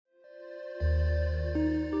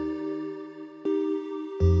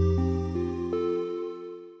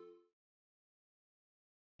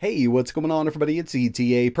Hey, what's going on everybody? It's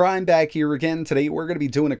ETAPRIME back here again. Today we're going to be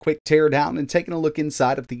doing a quick teardown and taking a look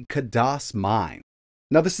inside of the Khadas Mind.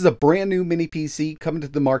 Now this is a brand new mini PC coming to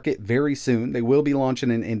the market very soon. They will be launching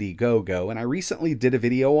in Indiegogo and I recently did a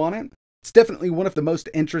video on it. It's definitely one of the most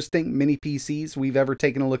interesting mini PCs we've ever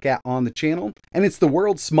taken a look at on the channel. And it's the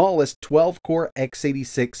world's smallest 12-core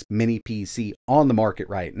x86 mini PC on the market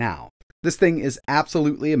right now. This thing is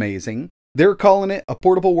absolutely amazing. They're calling it a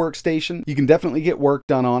portable workstation. You can definitely get work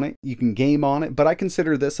done on it. You can game on it, but I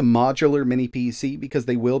consider this a modular mini PC because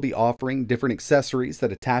they will be offering different accessories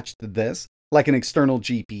that attach to this, like an external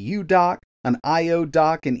GPU dock, an I/O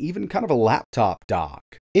dock, and even kind of a laptop dock.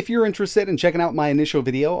 If you're interested in checking out my initial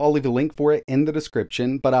video, I'll leave a link for it in the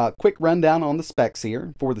description, but a quick rundown on the specs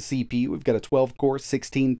here. For the CPU, we've got a 12-core,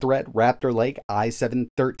 16-thread Raptor Lake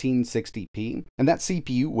i7-1360P, and that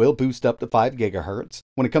CPU will boost up to 5 GHz.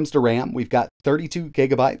 When it comes to RAM, we've got 32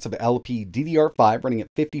 GB of LPDDR5 running at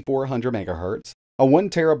 5400 MHz, a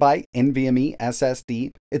 1TB NVMe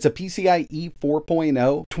SSD. It's a PCIe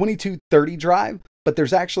 4.0 2230 drive, but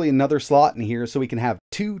there's actually another slot in here so we can have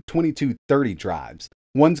two 2230 drives.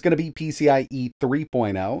 One's going to be PCIe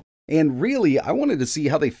 3.0, and really I wanted to see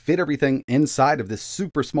how they fit everything inside of this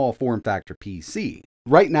super small form factor PC.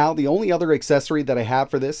 Right now, the only other accessory that I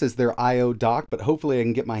have for this is their I/O dock, but hopefully I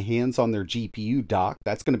can get my hands on their GPU dock.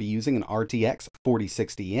 That's going to be using an RTX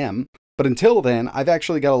 4060M. But until then, I've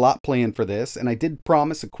actually got a lot planned for this, and I did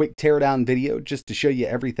promise a quick teardown video just to show you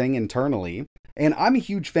everything internally. And I'm a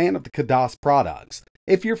huge fan of the Khadas products.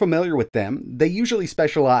 If you're familiar with them, they usually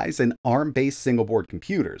specialize in ARM-based single-board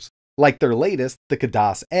computers, like their latest, the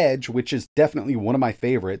Khadas Edge, which is definitely one of my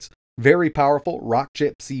favorites. Very powerful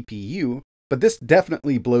rock-chip CPU, but this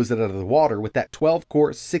definitely blows it out of the water with that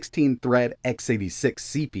 12-core, 16-thread x86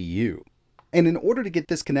 CPU. And in order to get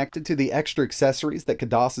this connected to the extra accessories that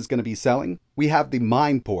Khadas is going to be selling, we have the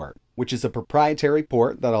Mind port, which is a proprietary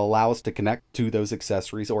port that'll allow us to connect to those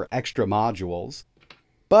accessories or extra modules.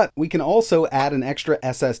 But we can also add an extra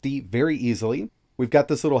SSD very easily. We've got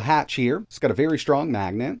this little hatch here. It's got a very strong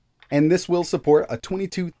magnet, and this will support a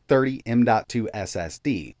 2230 M.2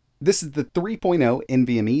 SSD. This is the 3.0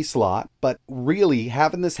 NVMe slot, but really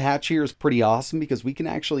having this hatch here is pretty awesome because we can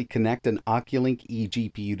actually connect an Oculink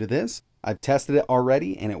eGPU to this. I've tested it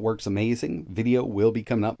already and it works amazing. Video will be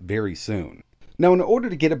coming up very soon. Now, in order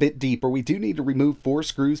to get a bit deeper, we do need to remove 4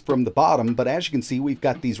 screws from the bottom, but as you can see, we've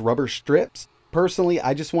got these rubber strips. Personally,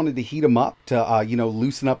 I just wanted to heat them up to,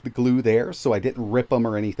 loosen up the glue there so I didn't rip them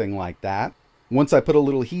or anything like that. Once I put a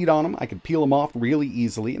little heat on them, I can peel them off really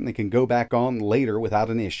easily and they can go back on later without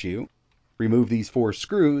an issue. Remove these 4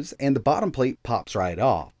 screws and the bottom plate pops right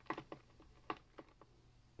off.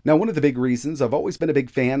 Now, one of the big reasons I've always been a big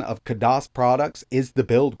fan of Khadas products is the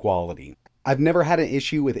build quality. I've never had an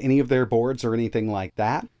issue with any of their boards or anything like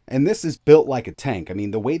that. And this is built like a tank. I mean,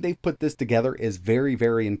 the way they've put this together is very,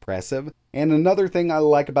 very impressive. And another thing I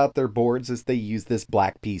like about their boards is they use this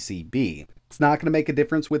black PCB. It's not going to make a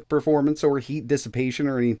difference with performance or heat dissipation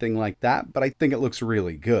or anything like that, but I think it looks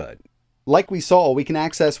really good. Like we saw, we can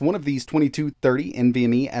access one of these 2230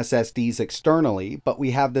 NVMe SSDs externally, but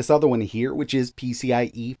we have this other one here, which is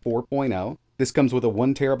PCIe 4.0. This comes with a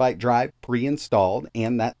 1TB drive pre-installed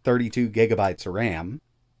and that 32 GB of RAM.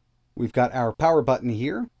 We've got our power button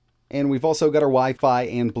here, and we've also got our Wi-Fi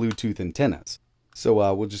and Bluetooth antennas.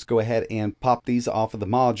 So we'll just go ahead and pop these off of the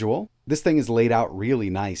module. This thing is laid out really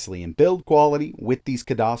nicely, and build quality with these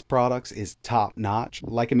Khadas products is top notch.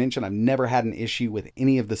 Like I mentioned, I've never had an issue with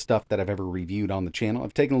any of the stuff that I've ever reviewed on the channel.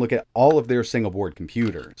 I've taken a look at all of their single board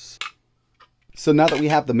computers. So now that we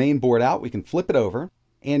have the main board out, we can flip it over.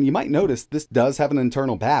 And you might notice this does have an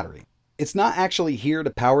internal battery. It's not actually here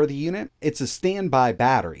to power the unit, it's a standby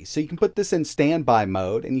battery. So you can put this in standby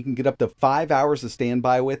mode and you can get up to 5 hours of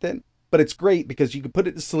standby with it. But it's great because you can put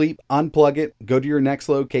it to sleep, unplug it, go to your next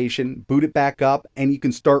location, boot it back up, and you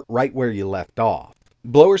can start right where you left off.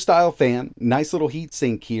 Blower style fan, nice little heat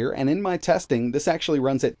sink here, and in my testing, this actually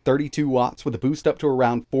runs at 32 watts with a boost up to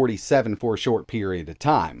around 47 for a short period of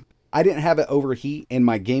time. I didn't have it overheat in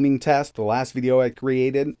my gaming test. The last video I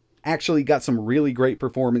created actually got some really great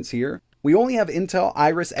performance here. We only have Intel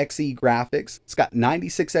Iris Xe graphics. It's got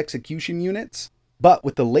 96 execution units, but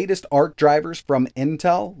with the latest ARC drivers from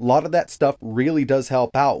Intel, a lot of that stuff really does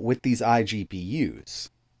help out with these iGPUs.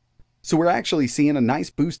 So we're actually seeing a nice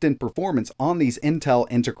boost in performance on these Intel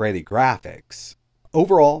integrated graphics.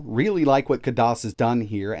 Overall, really like what Khadas has done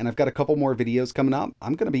here, and I've got a couple more videos coming up.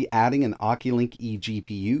 I'm going to be adding an Oculink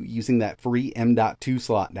eGPU using that free M.2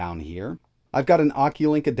 slot down here. I've got an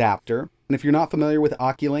Oculink adapter, and if you're not familiar with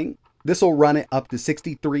Oculink, This will run it up to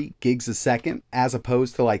 63 gigs a second, as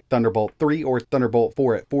opposed to like Thunderbolt 3 or Thunderbolt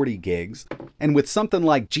 4 at 40 gigs. And with something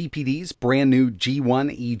like GPD's brand new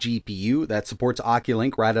G1 eGPU that supports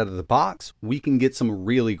Oculink right out of the box, we can get some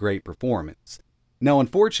really great performance. Now,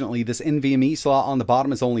 unfortunately, this NVMe slot on the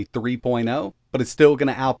bottom is only 3.0, but it's still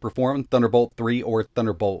going to outperform Thunderbolt 3 or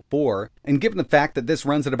Thunderbolt 4. And given the fact that this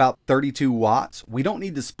runs at about 32 watts, we don't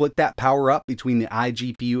need to split that power up between the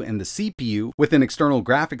iGPU and the CPU with an external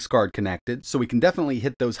graphics card connected, so we can definitely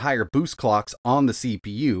hit those higher boost clocks on the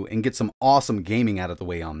CPU and get some awesome gaming out of the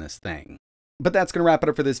way on this thing. But that's going to wrap it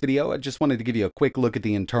up for this video. I just wanted to give you a quick look at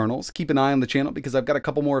the internals. Keep an eye on the channel because I've got a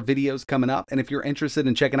couple more videos coming up. And if you're interested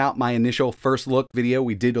in checking out my initial first look video,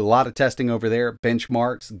 we did a lot of testing over there,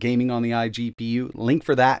 benchmarks, gaming on the iGPU. Link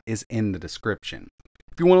for that is in the description.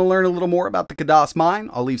 If you want to learn a little more about the Khadas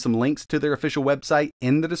Mind, I'll leave some links to their official website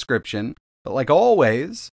in the description. But like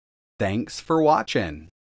always, thanks for watching.